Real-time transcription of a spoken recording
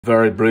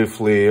Very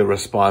briefly, a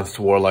response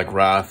to Warlike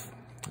Wrath.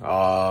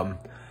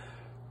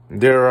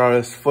 There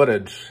is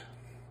footage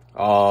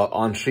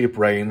on Sheep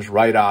Range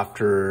right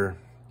after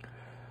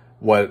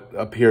what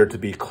appeared to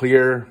be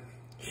clear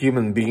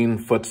human being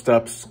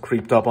footsteps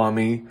creeped up on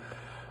me.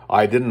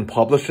 I didn't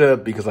publish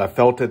it because I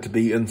felt it to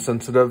be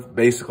insensitive.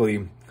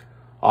 Basically,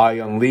 I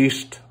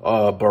unleashed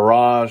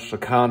a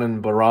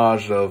cannon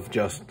barrage of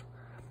just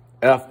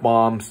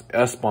F-bombs,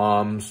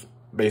 S-bombs,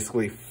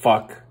 basically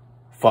fuck.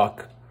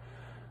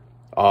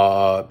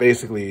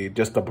 Basically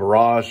just a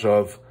barrage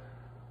of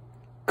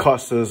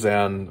cusses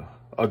and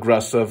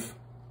aggressive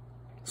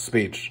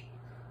speech.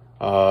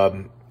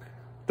 The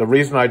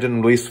reason I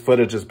didn't release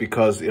footage is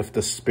because if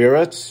the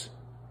spirits,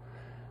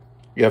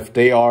 if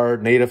they are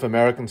Native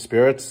American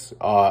spirits,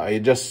 it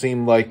just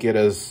seemed like it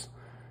is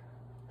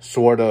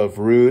sort of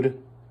rude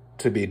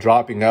to be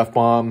dropping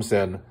F-bombs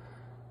and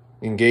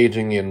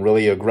engaging in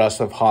really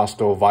aggressive,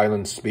 hostile,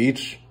 violent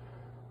speech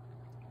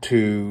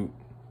to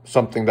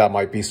something that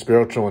might be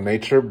spiritual in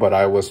nature. But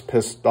I was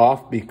pissed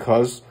off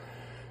because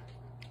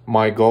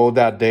my goal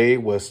that day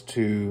was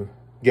to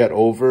get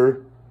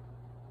over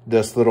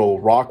this little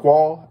rock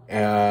wall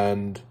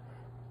and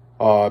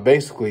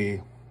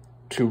basically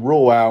to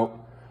rule out.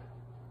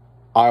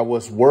 I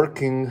was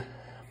working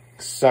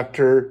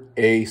Sector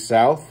A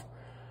South,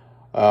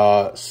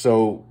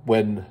 so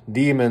when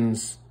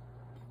demons,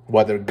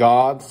 whether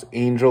gods,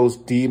 angels,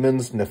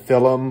 demons,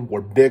 Nephilim,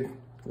 were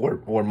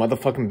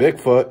motherfucking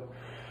Bigfoot,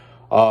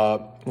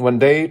 when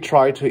they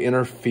try to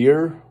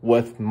interfere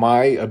with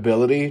my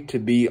ability to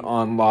be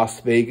on Las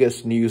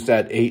Vegas news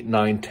at 8,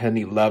 9, 10,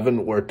 11,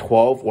 or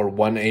 12, or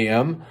 1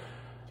 a.m.,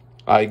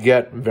 I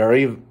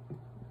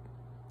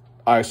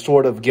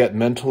sort of get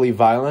mentally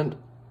violent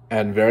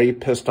and very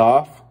pissed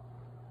off.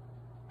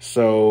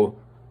 So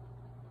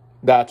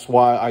that's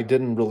why I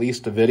didn't release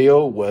the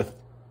video with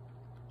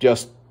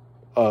just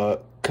a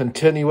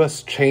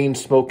continuous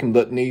chain-smoking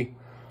litany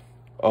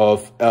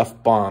of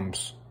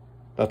F-bombs.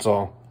 That's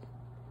all.